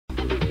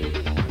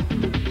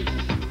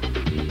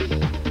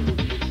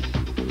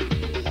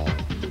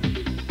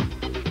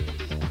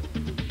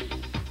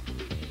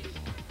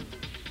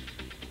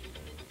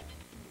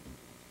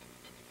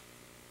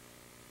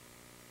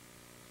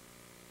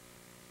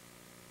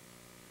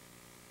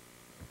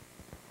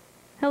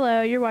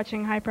Hello, you're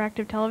watching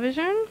Hyperactive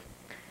Television.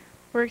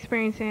 We're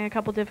experiencing a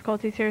couple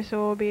difficulties here,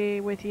 so we'll be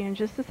with you in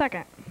just a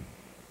second.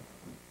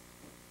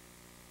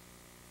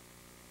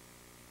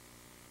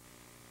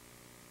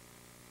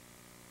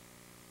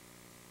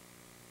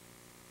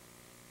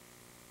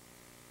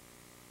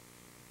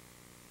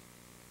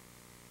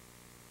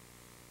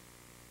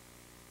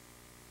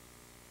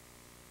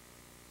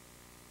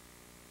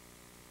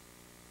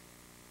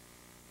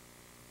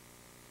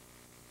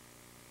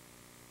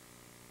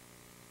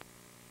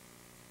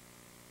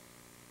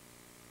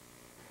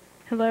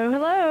 Hello,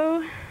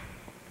 hello.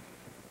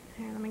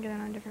 Here, let me get it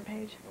on a different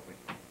page.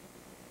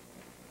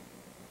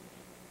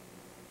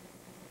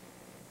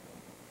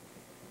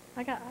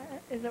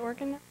 Is it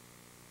working now?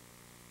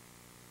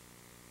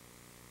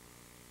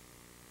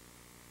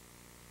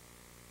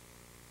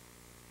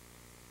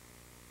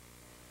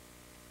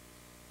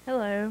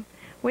 Hello.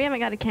 We haven't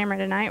got a camera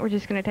tonight. We're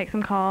just going to take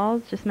some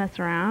calls, just mess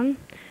around.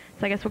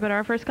 So I guess we'll go to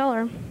our first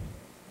caller.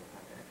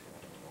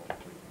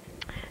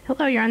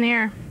 Hello, you're on the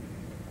air.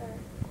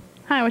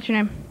 Hi, what's your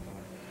name?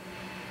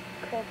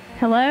 Kristen.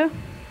 Hello?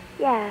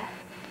 Yeah.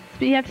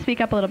 You have to speak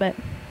up a little bit.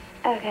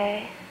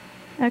 Okay.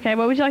 Okay,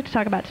 what would you like to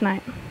talk about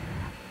tonight?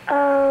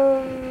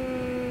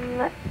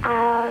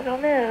 I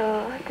don't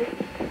know.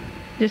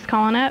 Just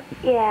calling up?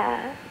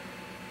 Yeah.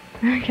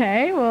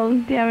 Okay, well,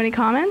 do you have any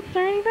comments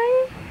or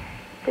anything?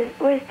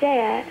 Where's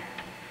Jay at?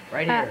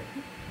 Right here.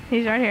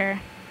 He's right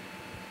here.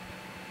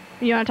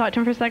 You want to talk to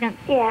him for a second?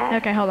 Yeah.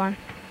 Okay, hold on.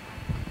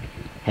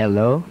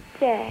 Hello?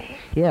 Jay.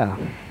 Yeah.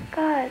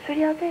 Guys, what are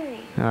y'all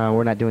doing?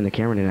 We're not doing the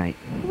camera tonight.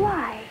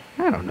 Why?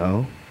 I don't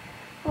know.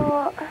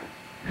 Well,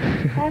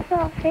 that's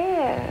not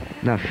fair.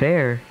 Not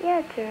fair?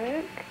 Yeah,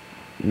 jerk.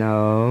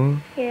 No.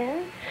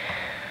 Yeah.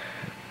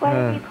 Why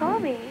didn't you call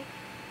me?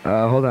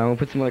 Hold on. We'll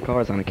put some other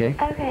callers on, okay?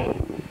 Okay.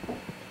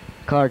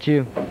 Caller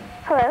 2.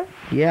 Hello?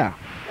 Yeah.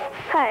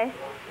 Hi.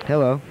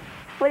 Hello.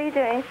 What are you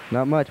doing?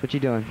 Not much. What you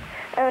doing?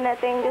 Oh,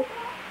 nothing. Just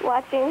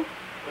watching.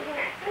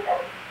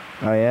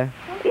 Oh, yeah?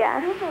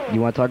 Yeah. You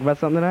want to talk about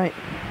something tonight?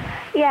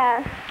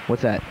 Yeah.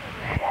 What's that?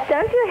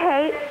 Don't you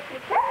hate...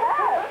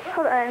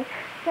 Hold on.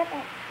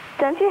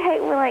 Don't you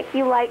hate when, like,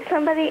 you like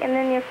somebody and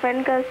then your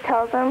friend goes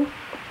tells them?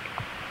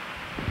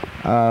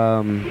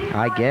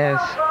 I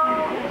guess.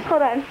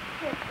 Hold on.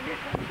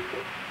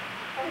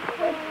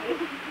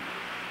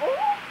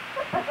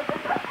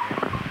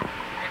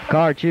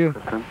 Caller 2.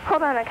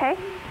 Hold on, okay?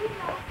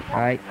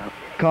 Alright.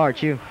 Caller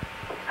 2.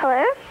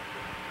 Hello?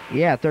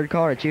 Yeah, third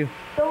caller 2.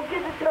 Don't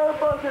get the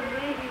telephone to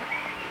me.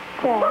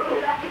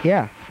 Yeah.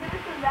 Yeah.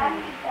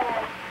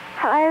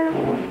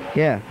 Hello?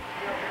 Yeah.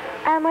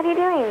 What are you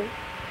doing?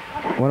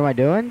 What am I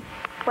doing?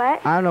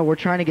 What? I don't know. We're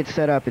trying to get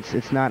set up.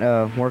 It's not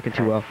working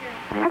too well.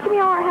 How come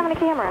y'all aren't having a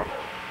camera?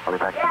 I'll be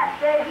back.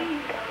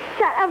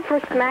 Shut up for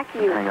smack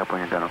you. Hang up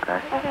when you're done, okay?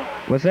 Okay.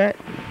 What's that?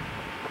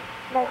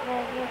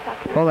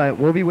 That's Hold on.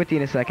 We'll be with you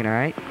in a second,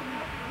 alright?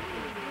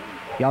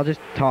 Y'all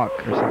just talk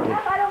or something.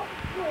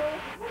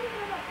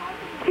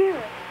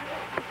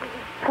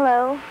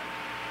 Hello?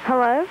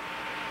 Hello?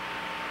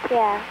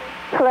 Yeah.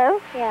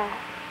 Hello? Yeah.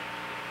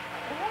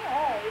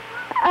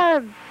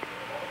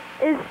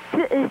 Is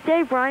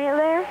Jay Bryant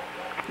there?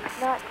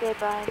 Not Jay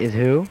Bryant. Is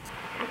who?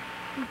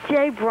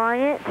 Jay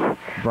Bryant.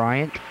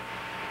 Bryant?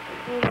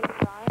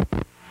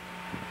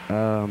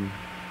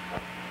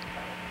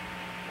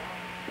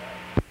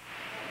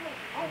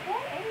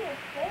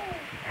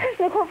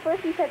 Look, well,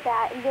 first you said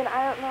that, and then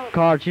I don't know.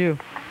 Caller 2.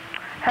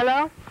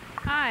 Hello?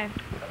 Hi.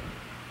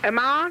 Am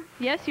I on?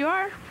 Yes, you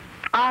are?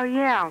 Oh,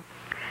 yeah.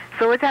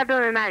 So what y'all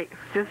doing tonight?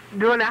 Just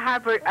doing a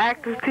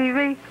hyperactive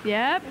TV?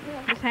 Yep.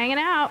 Just hanging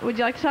out. Would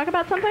you like to talk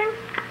about something?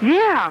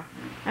 Yeah.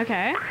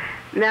 Okay.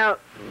 Now,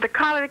 the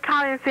caller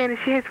saying that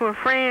she hates when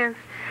friends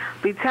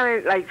be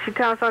telling, like, she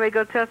tells somebody to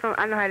go tell someone.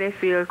 I know how they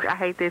feel. I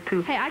hate that,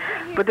 too. Hey, I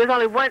can't hear. But there's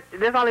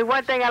only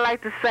one thing I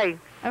like to say.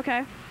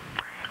 Okay.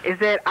 Is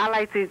that I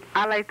like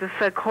to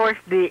suck horse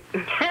dick.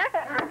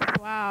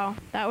 Wow,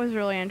 that was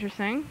really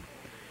interesting.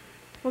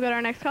 We'll go to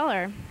our next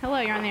caller. Hello,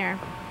 you're on the air.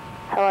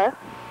 Hello?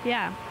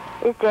 Yeah.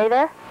 Is Jay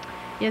there?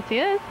 Yes, he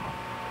is.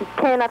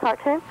 Can I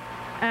talk to him?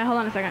 Hold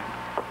on a second.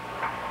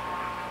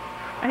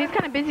 He's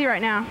kind of busy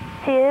right now.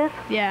 He is?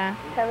 Yeah.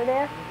 Trevor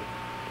there?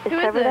 Is Who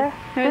is Trevor this? there?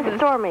 Who is This this?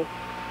 Stormy.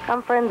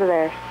 I'm friends of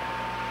theirs.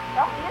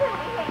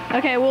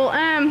 Okay, well,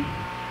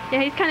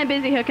 yeah, he's kind of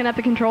busy hooking up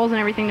the controls and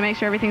everything to make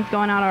sure everything's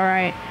going out all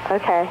right.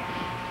 Okay.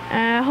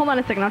 Hold on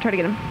a second. I'll try to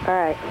get him. All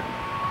right.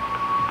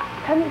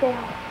 Turn it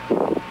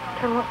down.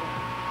 Turn up.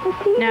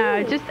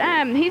 No, just,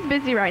 he's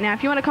busy right now.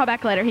 If you want to call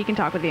back later, he can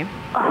talk with you.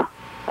 Oh,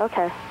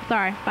 okay.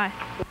 Sorry. Bye.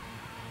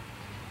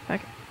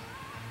 Okay.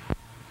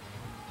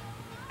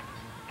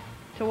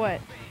 To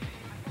what?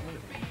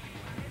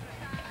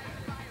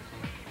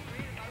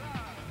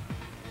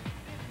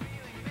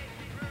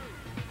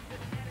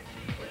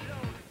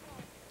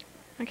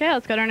 Okay,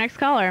 let's go to our next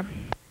caller.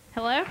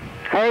 Hello?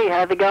 Hey,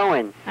 how's it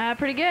going?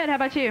 Pretty good. How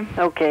about you?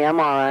 Okay, I'm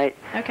all right.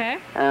 Okay.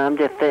 I'm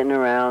just sitting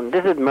around.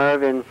 This is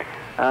Mervin.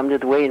 I'm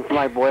just waiting for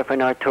my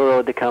boyfriend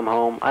Arturo to come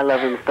home. I love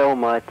him so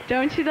much.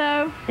 Don't you,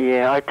 though?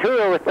 Yeah,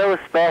 Arturo was so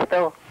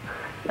special.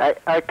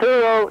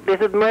 Arturo, this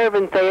is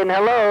Mervin saying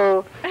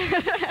hello.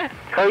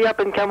 Hurry up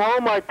and come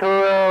home,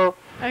 Arturo.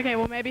 Okay,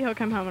 well, maybe he'll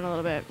come home in a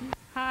little bit.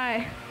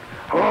 Hi.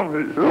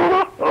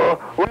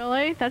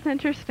 Really? That's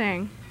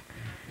interesting.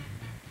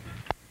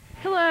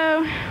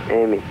 Hello.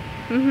 Amy.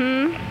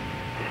 Mm-hmm.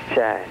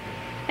 Chad.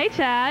 Hey,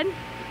 Chad.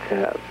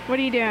 What's up? What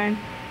are you doing?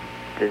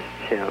 Just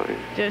chilling.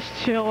 Just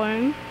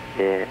chilling.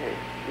 Yeah.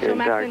 So You're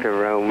Maxon- Dr.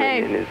 Roman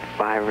Hey. and his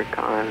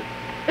Vibracon.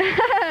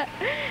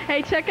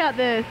 Hey, check out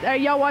this. Are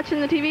y'all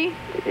watching the TV?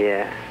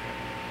 Yeah.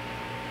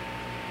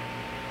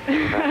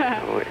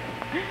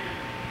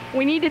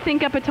 We need to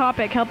think up a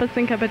topic. Help us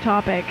think up a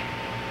topic.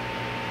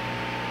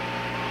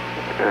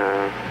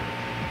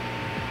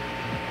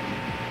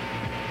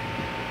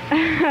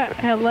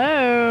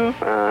 Hello.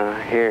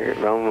 Here,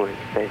 Roman.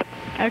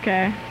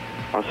 Okay.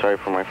 I'm sorry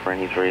for my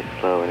friend. He's very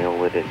slow and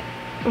ill-witted.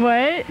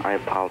 What? I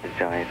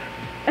apologize.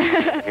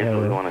 Here's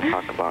what we want to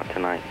talk about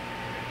tonight.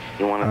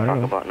 You want to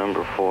talk about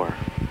number 4.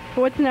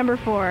 What's number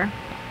 4?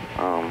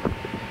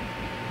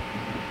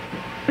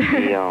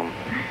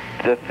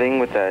 The thing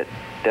with the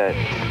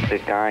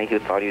guy who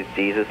thought he was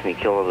Jesus and he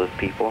killed all those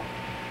people.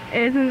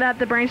 Isn't that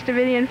the Branch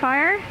Davidian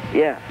fire?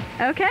 Yeah.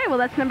 Okay, well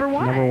that's number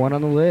 1. Number 1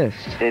 on the list.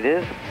 It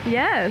is?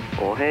 Yes.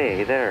 Well,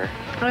 hey, there.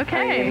 Okay.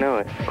 I didn't know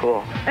it. Cool.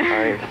 All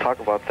right, let's talk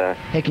about that.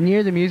 Hey, can you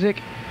hear the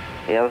music?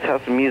 Yeah, let's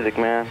have some music,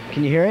 man.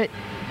 Can you hear it?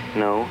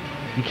 No.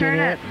 You can't Turn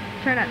hear it.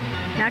 Turn it.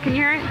 Now can you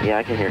hear it? Yeah,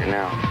 I can hear it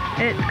now.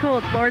 It's cool.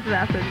 It's Lords of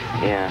Acid.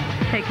 Yeah.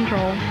 Take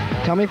control.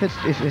 it? Tell me if it's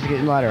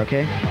getting louder,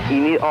 okay?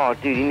 You need,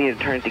 dude, you need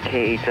to turn it to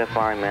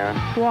KHFI, man.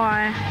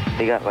 Why?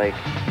 They got like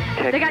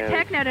techno. They got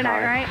techno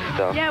tonight, right?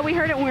 Stuff. Yeah, we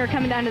heard it when we were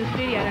coming down to the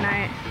studio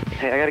tonight.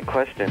 Hey, I got a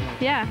question.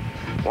 Yeah.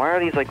 Why are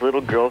these like little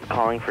girls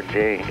calling for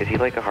Jay? Is he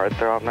like a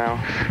heartthrob now?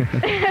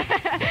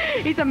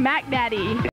 He's a Mac Daddy.